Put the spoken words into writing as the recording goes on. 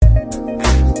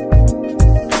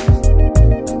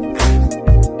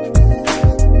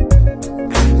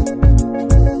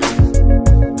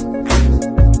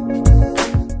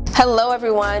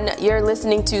You're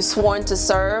listening to Sworn to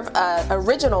Serve, an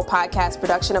original podcast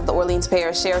production of the Orleans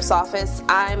Parish Sheriff's Office.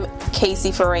 I'm Casey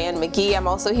Ferran McGee. I'm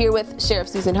also here with Sheriff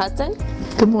Susan Hutson.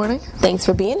 Good morning. Thanks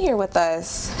for being here with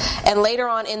us. And later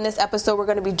on in this episode, we're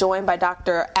going to be joined by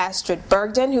Dr. Astrid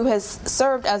Birgden, who has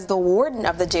served as the warden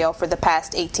of the jail for the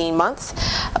past 18 months.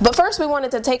 But first, we wanted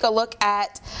to take a look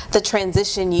at the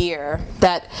transition year,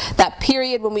 that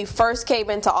period when we first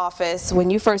came into office, when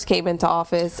you first came into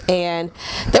office, and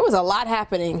there was a lot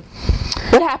happening.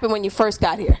 What happened when you first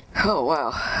got here? Oh,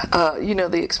 wow. You know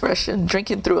the expression,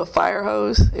 drinking through a fire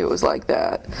hose? It was like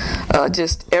that.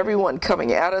 Just everyone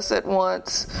coming at us at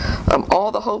once,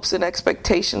 all the hopes and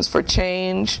expectations for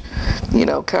change,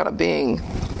 kind of being,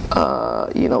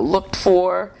 looked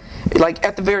for. Like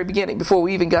at the very beginning, before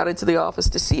we even got into the office,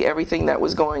 to see everything that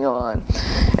was going on.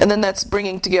 And then that's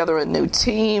bringing together a new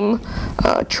team,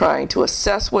 trying to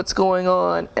assess what's going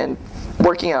on, and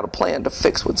working out a plan to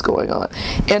fix what's going on,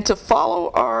 and to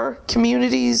follow our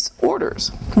community's orders.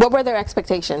 What were their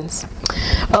expectations?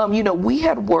 We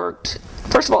had worked,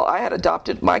 first of all, I had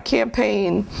adopted my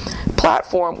campaign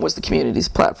platform was the community's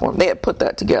platform. They had put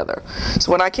that together.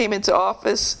 So when I came into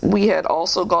office, we had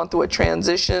also gone through a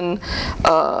transition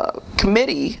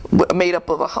committee made up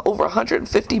of over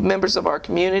 150 members of our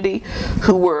community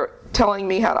who were telling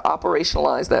me how to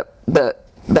operationalize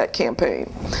that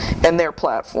campaign and their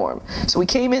platform. So we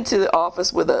came into the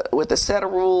office with a set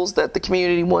of rules that the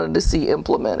community wanted to see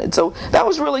implemented. So that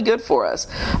was really good for us.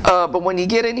 But when you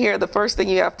get in here, the first thing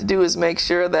you have to do is make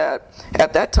sure that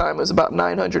at that time it was about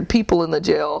 900 people in the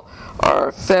jail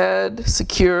are fed,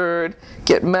 secured,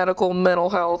 get medical, mental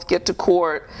health, get to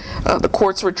court. The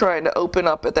courts were trying to open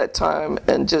up at that time,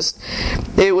 and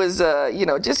it was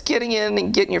just getting in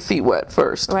and getting your feet wet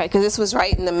first. Right, because this was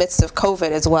right in the midst of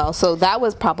COVID as well, so that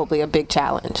was probably a big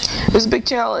challenge. It was a big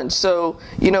challenge. So,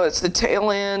 it's the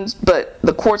tail end, but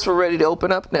the courts were ready to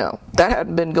open up now. That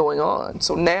hadn't been going on.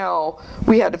 So now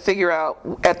we had to figure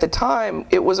out, at the time,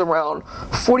 it was around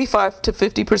 45 to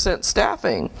 50%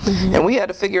 staffing, and we had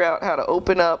to figure out how to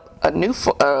open up a new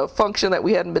function that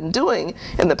we hadn't been doing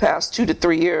in the past 2 to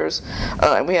 3 years,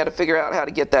 and we had to figure out how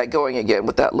to get that going again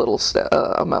with that little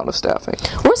amount of staffing.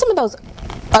 What were some of those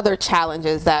other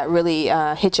challenges that really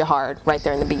hit you hard right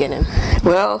there in the beginning?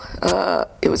 Well,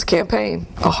 it was a campaign,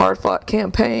 a hard-fought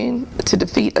campaign to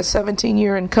defeat a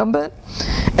 17-year incumbent,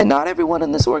 and not everyone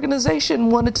in this organization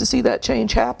wanted to see that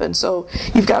change happen. So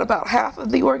you've got about half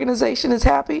of the organization is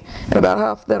happy, and about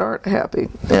half that aren't happy.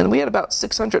 And we had about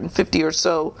 650 or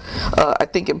so, I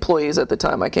think, employees at the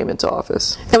time I came into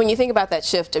office. And when you think about that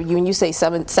shift, when you say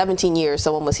 17 years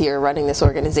someone was here running this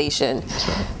organization,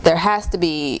 right, there has to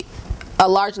be a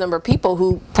large number of people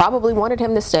who probably wanted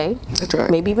him to stay. That's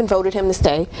right. Maybe even voted him to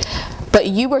stay. But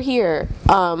you were here.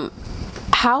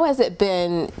 How has it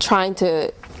been trying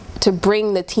to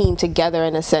bring the team together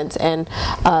in a sense and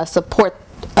support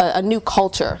a new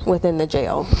culture within the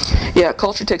jail? Yeah,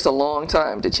 culture takes a long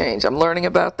time to change. I'm learning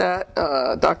about that.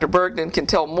 Dr. Birgden can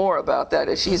tell more about that,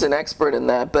 as she's an expert in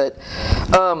that. But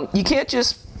you can't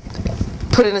just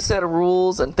put in a set of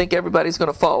rules and think everybody's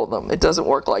going to follow them. It doesn't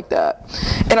work like that.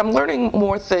 And I'm learning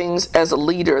more things as a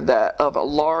leader of a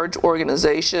large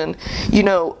organization.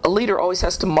 A leader always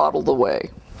has to model the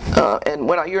way. And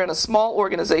when you're in a small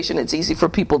organization, it's easy for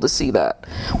people to see that.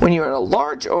 When you're in a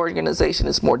large organization,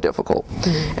 it's more difficult.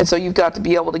 Mm-hmm. And so you've got to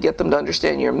be able to get them to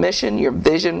understand your mission, your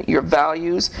vision, your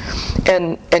values,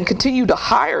 and continue to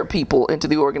hire people into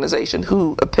the organization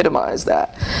who epitomize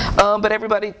that.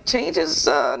 But change is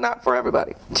not for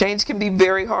everybody. Change can be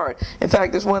very hard. In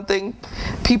fact, there's one thing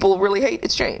people really hate,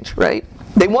 it's change, right?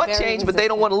 They want change, but they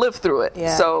don't want to live through it.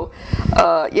 Yeah. So,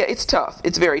 it's tough.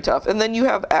 It's very tough. And then you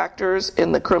have actors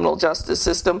in the criminal justice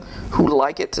system who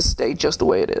like it to stay just the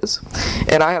way it is.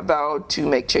 And I have vowed to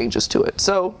make changes to it.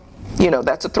 So,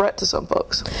 that's a threat to some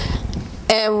folks.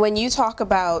 And when you talk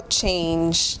about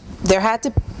change, there had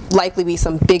to likely be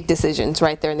some big decisions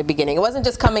right there in the beginning. It wasn't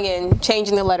just coming in,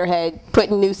 changing the letterhead,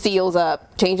 putting new seals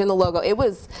up, changing the logo. It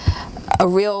was a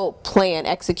real planned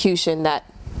execution that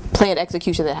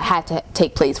had to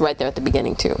take place right there at the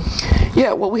beginning too.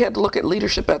 Yeah, well, we had to look at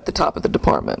leadership at the top of the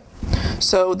department.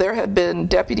 So there had been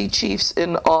deputy chiefs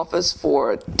in office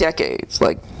for decades,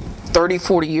 like 30,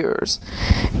 40 years.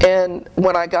 And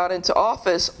when I got into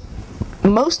office,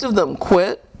 most of them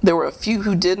quit. There were a few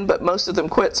who didn't, but most of them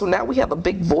quit. So now we have a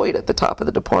big void at the top of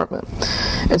the department.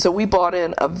 And so we brought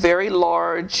in a very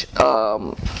large,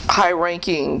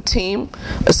 high-ranking team,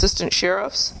 assistant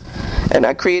sheriffs, and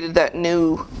I created that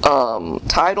new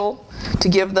title to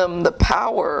give them the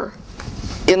power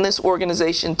in this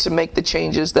organization to make the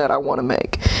changes that I want to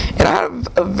make. And I had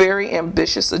a very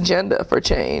ambitious agenda for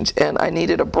change, and I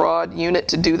needed a broad unit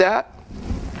to do that,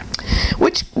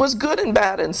 which was good and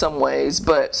bad in some ways.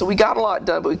 But so we got a lot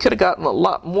done, but we could have gotten a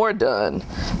lot more done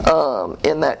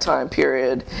in that time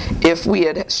period if we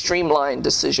had streamlined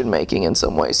decision making in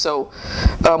some ways. So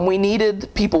we needed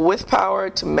people with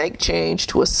power to make change,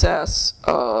 to assess,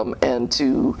 and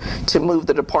to move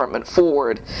the department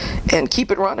forward and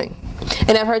keep it running.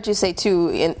 And I've heard you say too,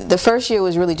 in the first year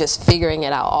was really just figuring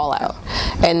it all out,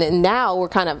 and then now we're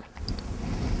kind of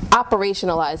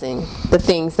operationalizing the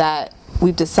things that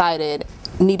we've decided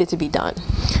needed to be done.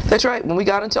 That's right. When we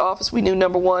got into office, we knew,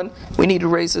 number one, we needed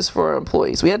raises for our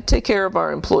employees. We had to take care of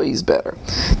our employees better.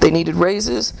 They needed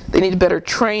raises. They needed better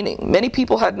training. Many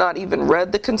people had not even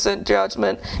read the consent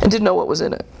judgment and didn't know what was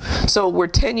in it. So we're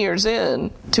 10 years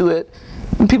in to it,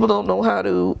 and people don't know how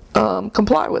to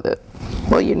comply with it.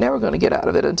 Well, you're never going to get out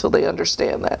of it until they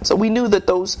understand that. So we knew that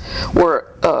those were,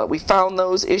 we found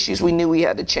those issues. We knew we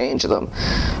had to change them.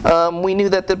 We knew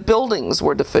that the buildings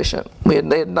were deficient.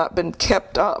 They had not been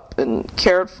kept up and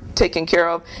taken care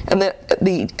of, and that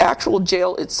the actual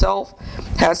jail itself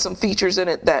has some features in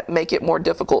it that make it more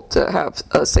difficult to have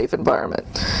a safe environment.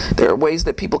 There are ways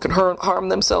that people can harm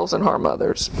themselves and harm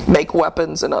others, make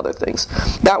weapons and other things.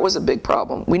 That was a big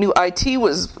problem. We knew IT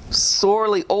was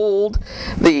sorely old.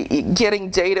 Getting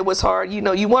data was hard. You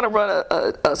know, you want to run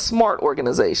a smart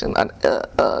organization,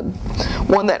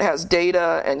 one that has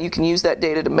data, and you can use that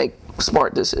data to make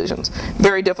smart decisions.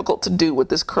 Very difficult to do with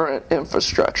this current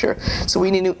infrastructure. So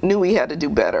we knew we had to do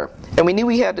better, and we knew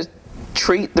we had to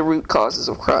treat the root causes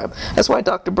of crime. That's why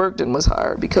Dr. Birgden was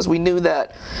hired, because we knew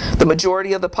that the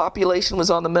majority of the population was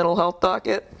on the mental health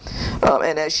docket,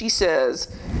 and as she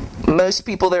says, most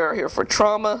people there are here for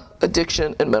trauma,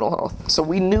 addiction, and mental health. So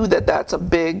we knew that that's a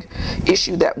big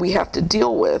issue that we have to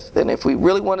deal with. And if we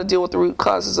really want to deal with the root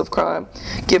causes of crime,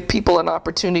 give people an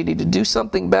opportunity to do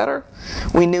something better,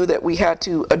 we knew that we had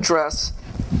to address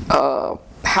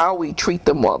how we treat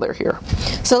them while they're here.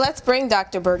 So let's bring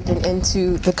Dr. Birgden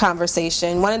into the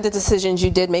conversation. One of the decisions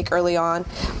you did make early on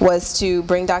was to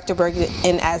bring Dr. Birgden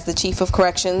in as the Chief of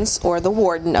Corrections, or the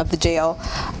Warden of the jail.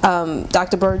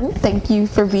 Dr. Birgden, thank you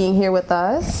for being here with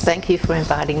us. Thank you for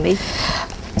inviting me.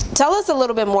 Tell us a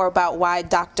little bit more about why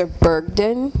Dr.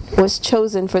 Birgden was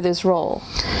chosen for this role.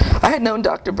 I had known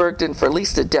Dr. Birgden for at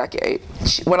least a decade.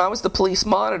 When I was the police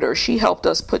monitor, she helped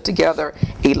us put together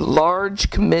a large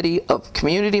committee of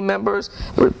community members.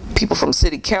 There were people from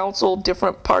city council,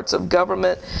 different parts of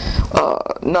government,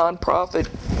 nonprofit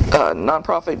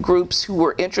groups who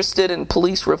were interested in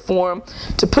police reform,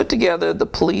 to put together the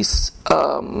police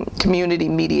community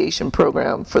mediation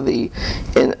program for the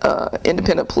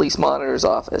Independent Police Monitor's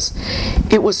Office.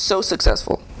 It was so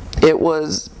successful. It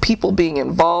was people being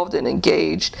involved and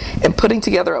engaged and putting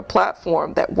together a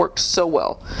platform that worked so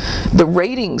well. The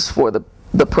ratings for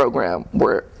the program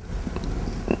were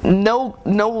no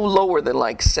lower than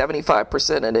like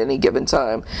 75% at any given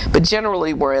time, but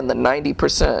generally we're in the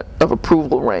 90% of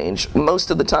approval range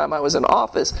most of the time I was in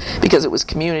office, because it was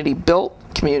community built,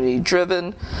 community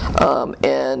driven,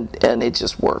 and it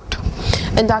just worked.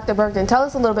 And Dr. Birgden, tell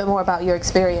us a little bit more about your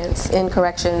experience in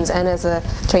corrections and as a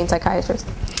trained psychiatrist.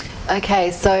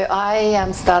 Okay, so I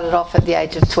started off at the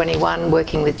age of 21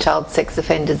 working with child sex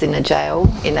offenders in a jail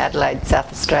in Adelaide,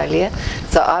 South Australia.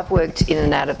 So I've worked in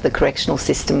and out of the correctional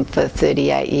system for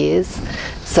 38 years.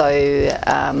 So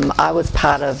I was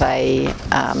part of a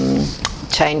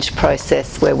change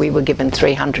process where we were given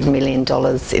 $300 million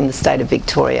in the state of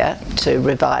Victoria to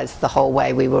revise the whole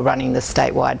way we were running the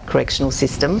statewide correctional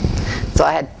system. So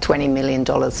I had $20 million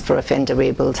for offender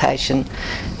rehabilitation.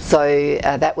 So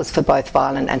that was for both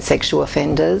violent and sexual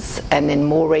offenders. And then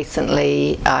more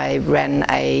recently, I ran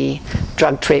a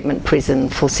drug treatment prison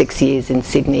for 6 years in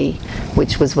Sydney,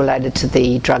 which was related to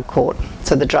the drug court.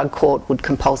 So the drug court would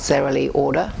compulsorily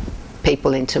order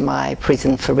people into my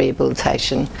prison for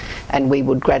rehabilitation, and we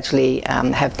would gradually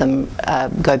have them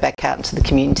go back out into the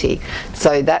community.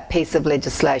 So that piece of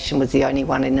legislation was the only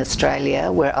one in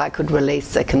Australia where I could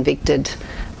release a convicted,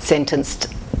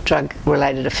 sentenced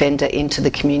drug-related offender into the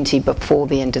community before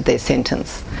the end of their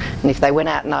sentence. And if they went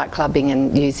out night clubbing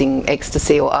and using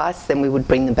ecstasy or ice, then we would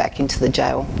bring them back into the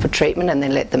jail for treatment and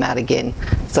then let them out again.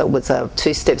 So it was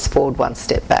 2 steps forward, 1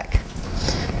 step back.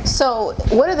 So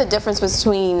what are the differences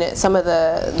between some of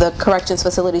the corrections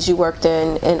facilities you worked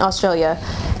in Australia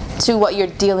to what you're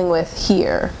dealing with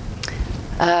here?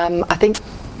 I think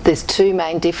there's 2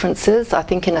 main differences. I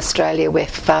think in Australia we're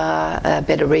far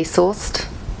better resourced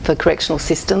for correctional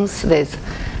systems. There's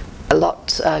a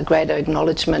lot greater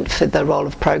acknowledgement for the role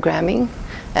of programming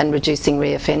and reducing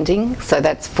reoffending, so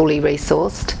that's fully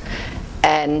resourced.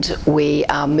 and we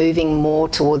are moving more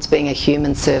towards being a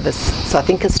human service. So I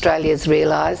think Australia's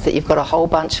realised that you've got a whole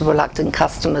bunch of reluctant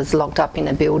customers locked up in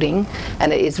a building,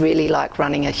 and it is really like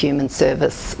running a human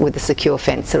service with a secure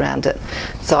fence around it.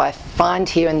 So I find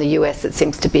here in the US it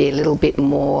seems to be a little bit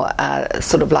more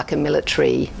sort of like a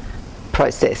military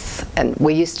process, and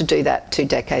we used to do that 2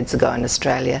 decades ago in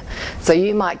Australia. So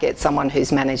you might get someone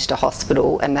who's managed a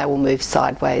hospital and they will move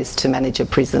sideways to manage a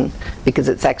prison, because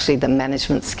it's actually the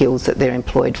management skills that they're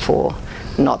employed for,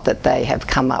 not that they have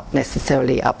come up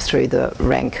necessarily up through the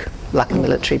rank like a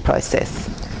military process.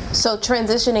 So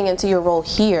transitioning into your role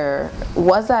here,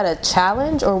 was that a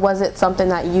challenge, or was it something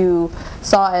that you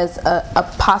saw as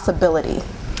a possibility?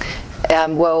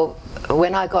 Well,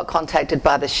 when I got contacted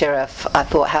by the sheriff, I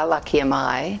thought, how lucky am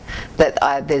I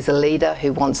that there's a leader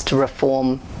who wants to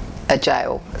reform a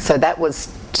jail. So that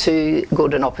was too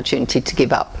good an opportunity to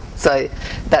give up. So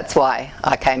that's why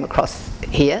I came across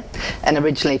here, and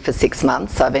originally for 6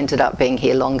 months. I've ended up being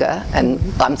here longer, and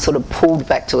I'm sort of pulled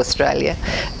back to Australia.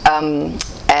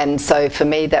 And so for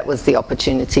me, that was the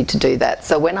opportunity to do that.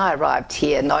 So when I arrived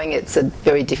here, knowing it's a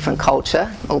very different culture,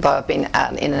 although I've been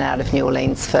in and out of New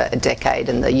Orleans for a decade,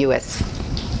 and the US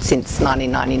since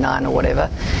 1999 or whatever.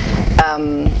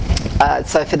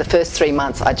 So for the first 3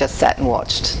 months, I just sat and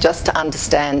watched, just to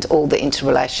understand all the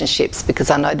interrelationships, because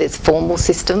I know there's formal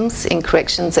systems in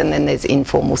corrections and then there's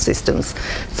informal systems.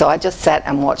 So I just sat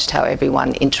and watched how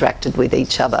everyone interacted with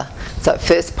each other. So at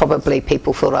first, probably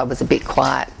people thought I was a bit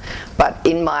quiet, but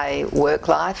in my work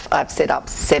life, I've set up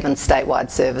 7 statewide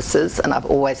services, and I've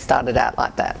always started out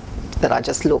like that I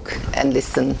just look and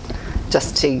listen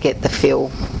just to get the feel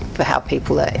for how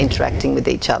people are interacting with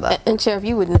each other. And Sheriff,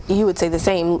 you would say the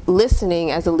same. Listening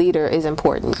as a leader is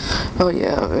important. Oh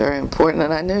yeah, very important.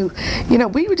 And I knew,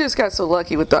 we just got so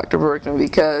lucky with Dr. Birgden,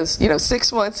 because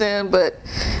 6 months in, but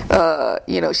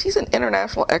she's an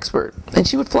international expert, and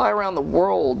she would fly around the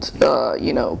world,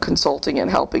 consulting and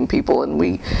helping people. And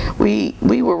we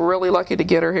were really lucky to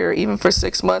get her here, even for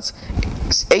 6 months.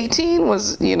 18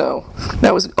 was,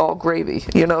 that was all gravy,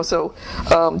 so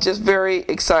just very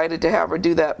excited to have her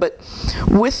do that. But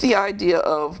with the idea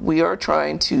of, we are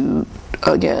trying to,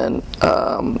 again,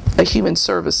 a human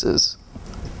services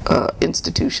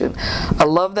institution. I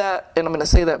love that, and I'm going to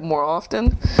say that more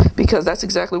often, because that's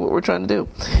exactly what we're trying to do.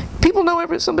 People know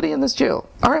somebody in this jail.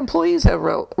 Our employees have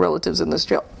relatives in this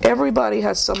jail. Everybody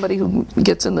has somebody who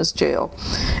gets in this jail.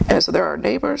 And so they're our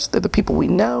neighbors, they're the people we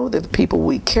know, they're the people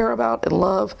we care about and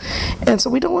love. And so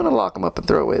we don't want to lock them up and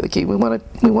throw away the key. We want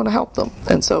to help them.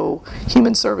 And so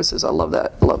human services, I love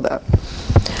that.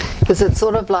 Because it's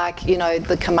sort of like,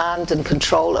 the command and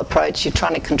control approach. You're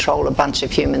trying to control a bunch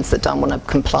of humans that don't want to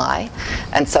comply,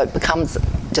 and so it becomes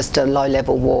just a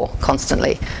low-level war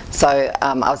constantly. So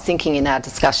I was thinking in our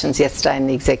discussions yesterday in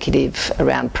the executive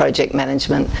around project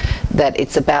management that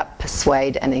it's about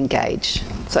persuade and engage.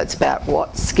 So it's about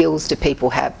what skills do people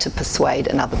have to persuade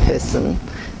another person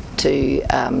to,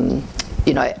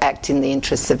 act in the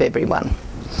interests of everyone.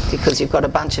 Because you've got a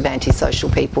bunch of antisocial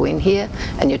people in here,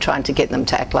 and you're trying to get them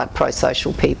to act like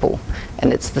pro-social people,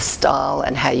 and it's the style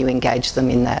and how you engage them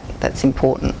in that's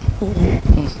important.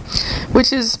 Mm-hmm.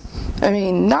 Which is,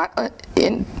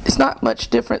 it's not much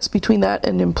difference between that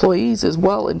and employees as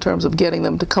well, in terms of getting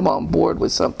them to come on board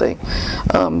with something.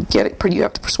 You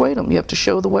have to persuade them. You have to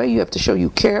show the way. You have to show you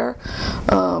care,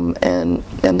 and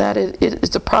that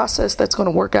it's a process that's going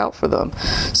to work out for them.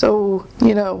 So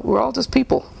we're all just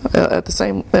people at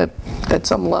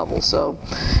some level. So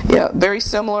yeah, very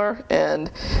similar, and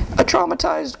a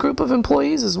traumatized group of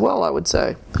employees as well, I would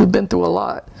say, who've been through a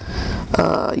lot.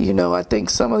 I think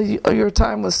some of your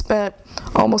time was spent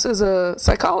almost as a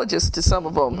psychologist to some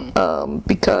of them,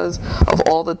 because of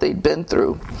all that they'd been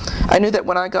through. I knew that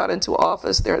when I got into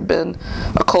office, there had been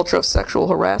a culture of sexual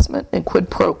harassment and quid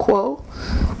pro quo,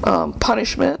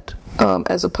 punishment,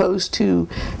 as opposed to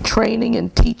training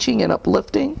and teaching and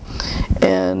uplifting.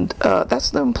 And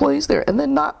that's the employees there. And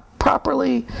then not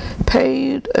properly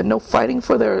paid, and no fighting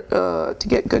for their to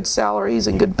get good salaries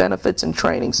and good benefits and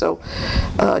training. So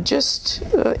just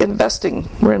investing.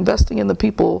 We're investing in the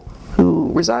people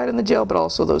who reside in the jail, but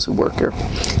also those who work here.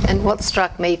 And what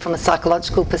struck me from a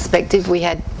psychological perspective, we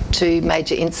had 2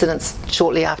 major incidents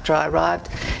shortly after I arrived,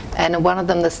 And one of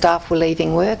them, the staff were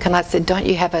leaving work, and I said, don't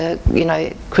you have a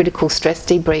critical stress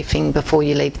debriefing before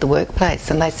you leave the workplace?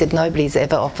 And they said, nobody's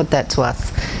ever offered that to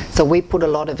us. So we put a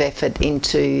lot of effort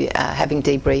into having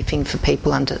debriefing for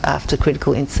people after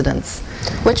critical incidents.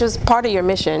 Which was part of your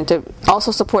mission, to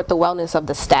also support the wellness of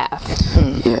the staff.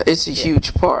 Yeah, it's a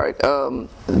huge part.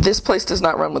 This place does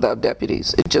not run without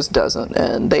deputies. It just doesn't.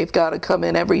 And they've got to come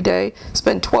in every day,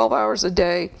 spend 12 hours a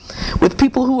day with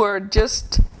people who are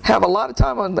just have a lot of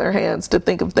time on their hands to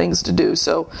think of things to do.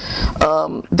 So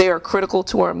they are critical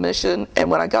to our mission. And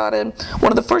when I got in,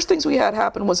 one of the first things we had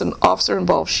happen was an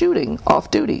officer-involved shooting off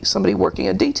duty, somebody working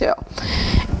a detail.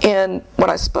 And when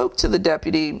I spoke to the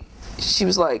deputy, she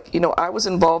was like, I was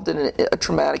involved in a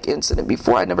traumatic incident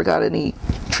before. I never got any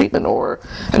treatment, or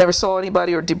I never saw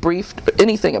anybody or debriefed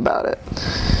anything about it.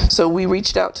 So we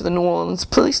reached out to the New Orleans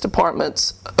Police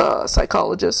Department's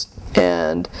psychologist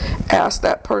and asked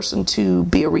that person to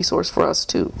be a resource for us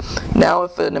too. Now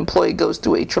if an employee goes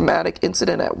through a traumatic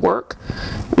incident at work,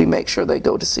 we make sure they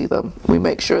go to see them. We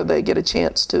make sure they get a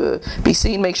chance to be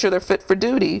seen, make sure they're fit for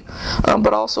duty,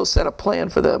 but also set a plan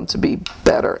for them to be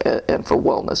better and for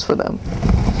wellness for them.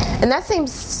 And that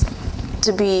seems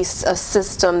to be a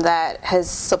system that has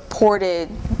supported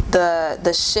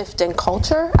the shift in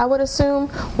culture, I would assume,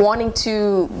 wanting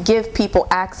to give people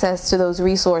access to those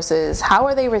resources. How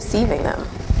are they receiving them?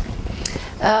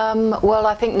 Well,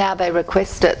 I think now they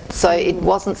request it, so it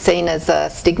wasn't seen as a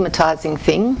stigmatising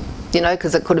thing,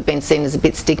 because it could have been seen as a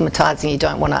bit stigmatising. You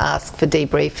don't want to ask for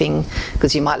debriefing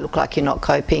because you might look like you're not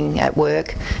coping at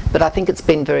work, but I think it's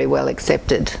been very well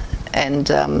accepted. And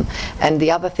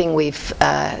the other thing we've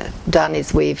done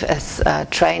is we've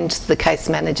trained the case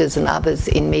managers and others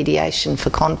in mediation for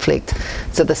conflict.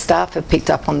 So the staff have picked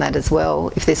up on that as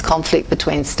well. If there's conflict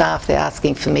between staff, they're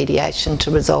asking for mediation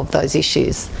to resolve those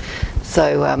issues.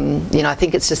 So, I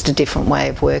think it's just a different way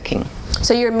of working.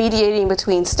 So you're mediating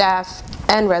between staff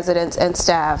and residents and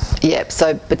staff? Yep,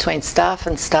 so between staff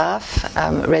and staff,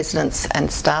 residents and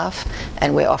staff,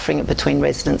 and we're offering it between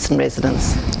residents and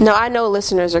residents. Now, I know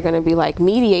listeners are going to be like,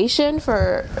 mediation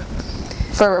for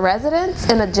residents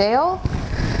in a jail?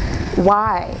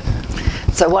 Why?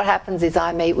 So what happens is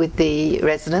I meet with the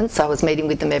residents. I was meeting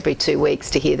with them every 2 weeks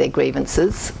to hear their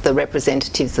grievances, the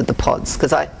representatives of the pods.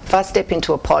 Because if I step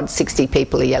into a pod, 60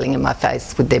 people are yelling in my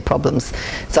face with their problems.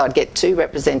 So I'd get 2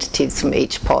 representatives from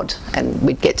each pod, and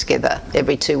we'd get together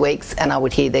every 2 weeks and I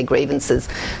would hear their grievances.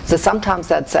 So sometimes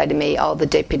they'd say to me, the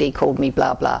deputy called me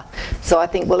blah blah. So I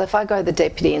think, well, if I go to the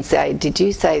deputy and say, did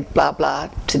you say blah blah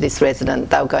to this resident?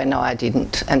 They'll go, no, I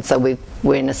didn't. And so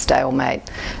we're in a stalemate.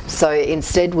 So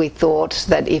instead we thought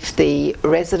that if the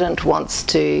resident wants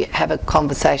to have a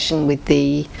conversation with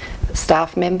the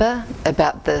staff member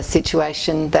about the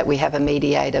situation, that we have a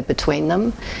mediator between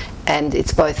them, and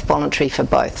it's both voluntary for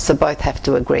both, so both have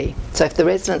to agree. So if the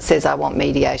resident says, I want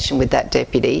mediation with that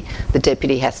deputy, the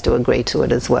deputy has to agree to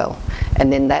it as well.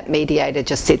 And then that mediator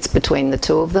just sits between the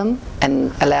two of them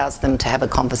and allows them to have a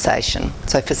conversation.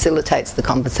 So facilitates the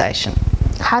conversation.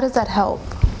 How does that help?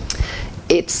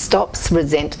 It stops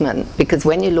resentment, because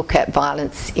when you look at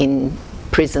violence in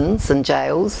prisons and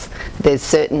jails, there's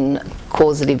certain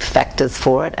causative factors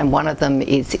for it, and one of them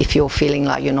is if you're feeling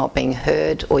like you're not being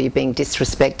heard or you're being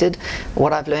disrespected.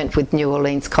 What I've learned with New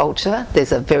Orleans culture,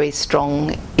 there's a very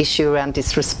strong issue around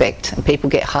disrespect, and people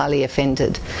get highly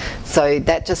offended. So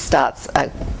that just starts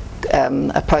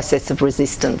a process of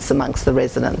resistance amongst the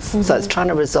residents. Mm-hmm. So it's trying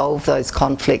to resolve those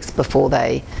conflicts before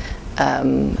they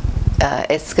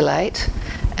escalate,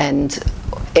 and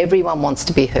everyone wants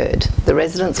to be heard. The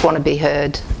residents want to be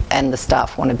heard and the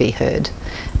staff want to be heard.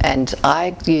 And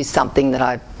I use something that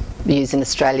I use in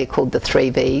Australia called the 3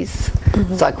 V's.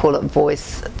 Mm-hmm. So I call it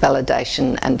voice,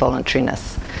 validation and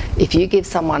voluntariness. If you give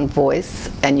someone voice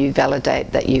and you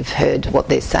validate that you've heard what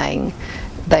they're saying,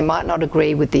 they might not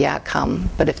agree with the outcome,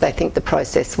 but if they think the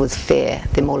process was fair,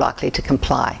 they're more likely to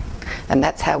comply. And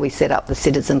that's how we set up the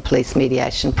Citizen Police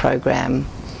Mediation Program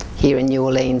here in New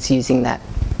Orleans, using that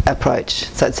approach.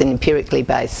 So it's an empirically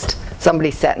based. Somebody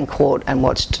sat in court and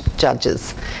watched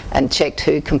judges and checked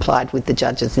who complied with the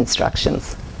judge's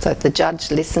instructions. So if the judge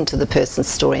listened to the person's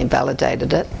story and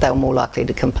validated it, they were more likely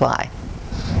to comply.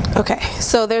 Okay,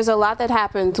 so there's a lot that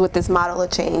happens with this model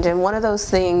of change, and one of those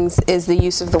things is the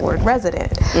use of the word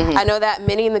resident. Mm-hmm. I know that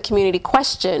many in the community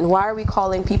question, why are we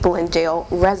calling people in jail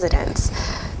residents?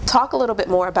 Talk a little bit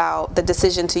more about the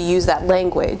decision to use that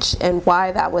language and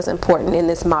why that was important in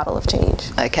this model of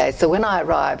change. Okay, so when I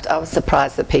arrived, I was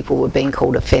surprised that people were being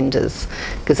called offenders,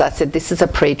 because I said this is a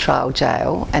pre-trial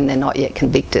jail and they're not yet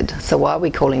convicted, so why are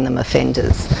we calling them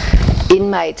offenders?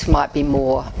 inmate might be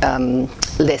more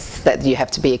less that you have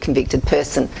to be a convicted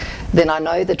person. Then I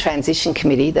know the transition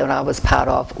committee that I was part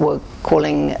of were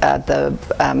calling the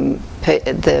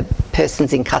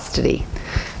persons in custody.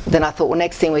 Then I thought, well,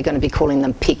 next thing we're going to be calling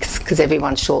them PICs, because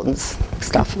everyone shortens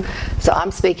stuff. So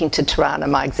I'm speaking to Tarana,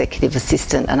 my executive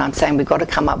assistant, and I'm saying we've got to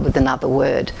come up with another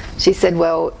word. She said,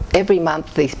 well, every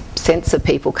month the censor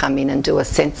people come in and do a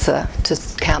censor to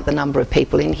count the number of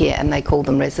people in here, and they call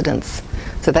them residents.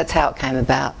 So that's how it came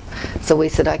about. So we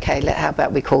said, okay, how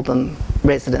about we call them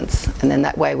residents? And then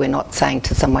that way we're not saying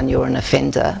to someone you're an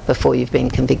offender before you've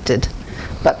been convicted.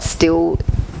 But still,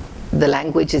 the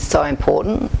language is so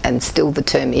important, and still the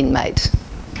term inmate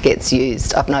gets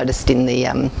used. I've noticed in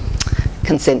the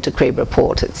consent decree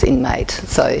report it's inmate,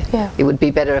 so it would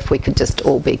be better if we could just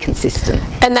all be consistent.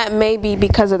 And that may be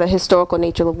because of the historical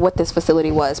nature of what this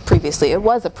facility was previously. It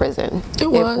was a prison.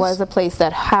 It was a place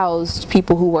that housed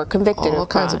people who were convicted all of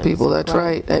crimes. kinds of people, that's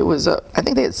right. It was I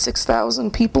think they had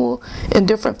 6,000 people in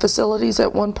different facilities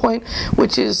at one point,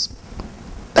 which is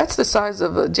that's the size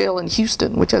of a jail in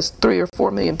Houston, which has 3 or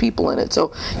 4 million people in it.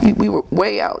 So we were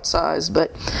way outsized,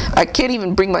 but I can't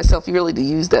even bring myself really to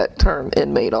use that term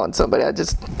inmate on somebody. I'm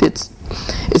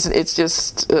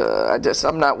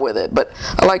not with it. But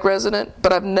I like resident,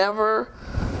 but I've never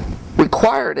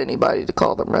required anybody to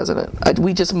call them resident.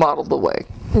 We just modeled the way.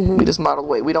 We just model the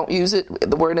way. We don't use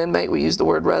the word inmate. We use the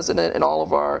word resident in all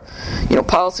of our,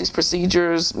 policies,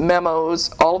 procedures,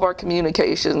 memos, all of our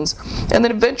communications, and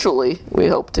then eventually we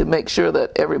hope to make sure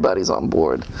that everybody's on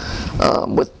board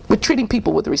with treating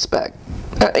people with respect.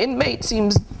 Inmate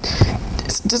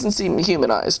doesn't seem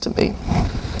humanized to me.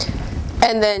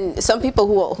 And then some people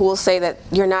who will say that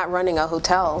you're not running a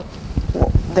hotel.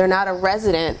 They're not a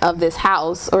resident of this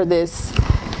house or this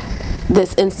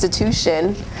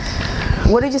institution.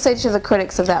 What did you say to the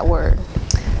critics of that word?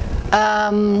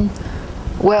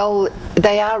 Well,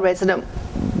 they are resident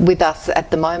with us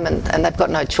at the moment, and they've got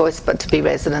no choice but to be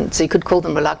residents. So you could call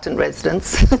them reluctant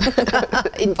residents,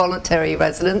 involuntary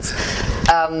residents.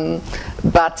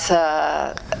 But I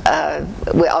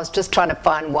was just trying to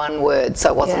find one word so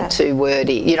it wasn't too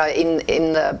wordy.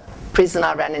 In the prison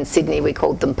I ran in Sydney, we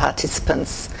called them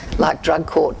participants, like drug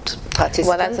court participants.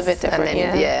 Well, that's a bit different,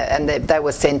 and they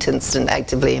were sentenced and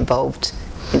actively involved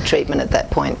in treatment at that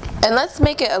point. And let's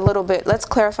make it let's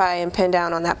clarify and pin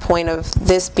down on that point of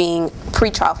this being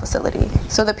pre-trial facility.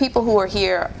 So the people who are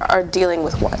here are dealing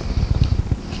with what?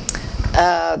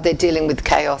 They're dealing with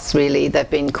chaos, really. They've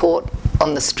been caught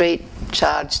on the street,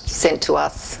 charged, sent to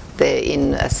us. They're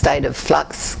in a state of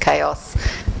flux, chaos.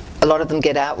 A lot of them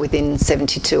get out within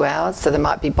 72 hours, so they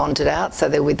might be bonded out, so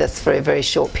they're with us for a very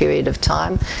short period of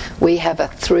time. We have a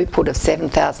throughput of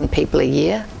 7,000 people a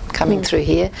year coming through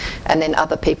here, and then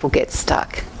other people get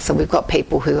stuck. So we've got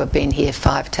people who have been here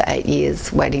 5 to 8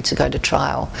 years waiting to go to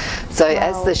trial. So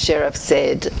as the sheriff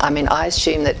said, I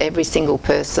assume that every single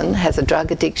person has a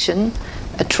drug addiction,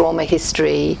 a trauma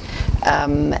history,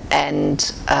 and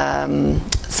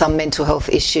some mental health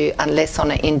issue, unless on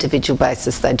an individual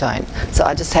basis they don't. So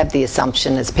I just have the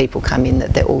assumption as people come in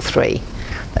that they're all three.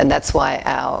 And that's why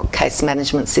our case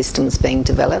management system is being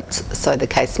developed, so the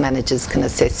case managers can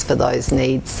assess for those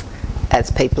needs as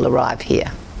people arrive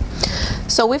here.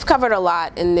 So we've covered a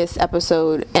lot in this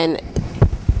episode, and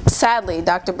sadly,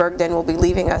 Dr. Birgden will be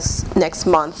leaving us next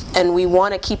month, and we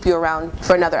want to keep you around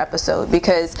for another episode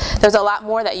because there's a lot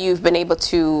more that you've been able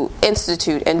to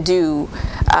institute and do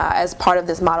as part of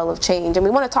this model of change, and we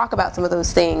want to talk about some of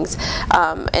those things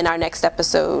in our next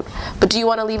episode. But do you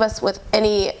want to leave us with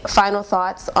any final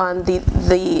thoughts on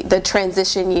the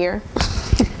transition year?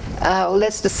 Well,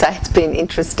 let's just say it's been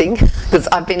interesting because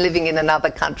I've been living in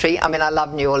another country. I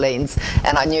love New Orleans,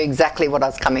 and I knew exactly what I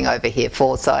was coming over here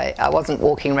for, so I wasn't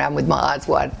walking around with my eyes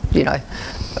wide,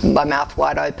 my mouth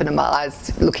wide open and my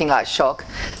eyes looking like shock.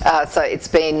 So it's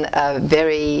been a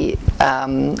very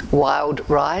wild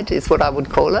ride is what I would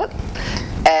call it,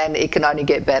 and it can only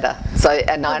get better.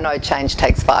 And I know change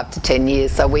takes 5 to 10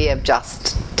 years, so we have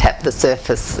just tap the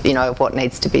surface, of what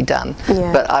needs to be done.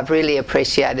 Yeah. But I've really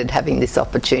appreciated having this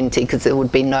opportunity because there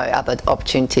would be no other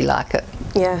opportunity like it.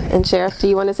 Yeah, and Sheriff, do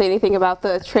you want to say anything about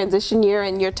the transition year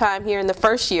and your time here in the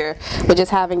first year with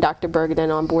just having Dr.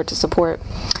 Birgden on board to support?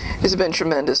 It's been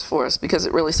tremendous for us because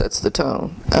it really sets the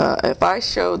tone. If I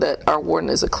show that our warden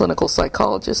is a clinical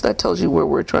psychologist, that tells you where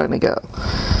we're trying to go.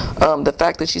 The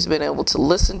fact that she's been able to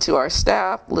listen to our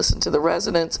staff, listen to the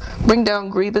residents, bring down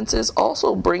grievances,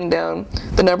 also bring down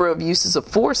the number of uses of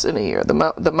force in a year, the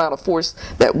amount of force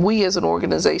that we as an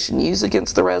organization use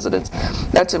against the residents,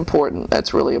 that's important.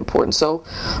 That's really important. So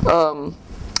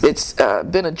it's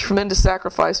been a tremendous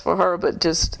sacrifice for her, but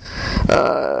just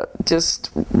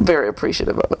very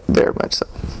appreciative of it, very much so.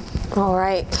 All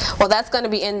right. Well, that's going to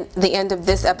be in the end of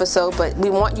this episode, but we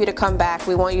want you to come back.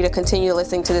 We want you to continue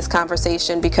listening to this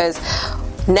conversation, because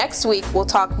next week we'll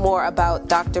talk more about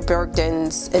Dr.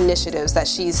 Birgden's initiatives that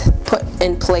she's put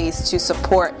in place to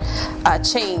support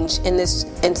change in this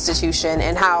institution,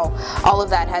 and how all of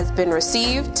that has been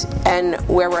received and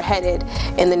where we're headed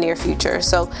in the near future.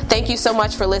 So thank you so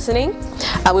much for listening.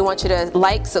 We want you to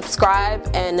like, subscribe,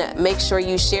 and make sure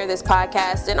you share this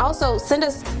podcast, and also send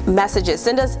us messages,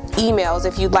 send us emails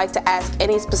if you'd like to ask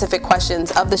any specific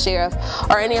questions of the sheriff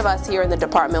or any of us here in the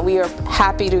department. We are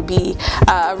happy to be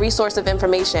a resource of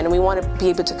information, and we want to be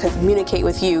able to communicate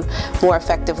with you more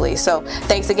effectively. So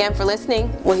thanks again for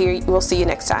listening. We'll see you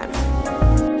next time.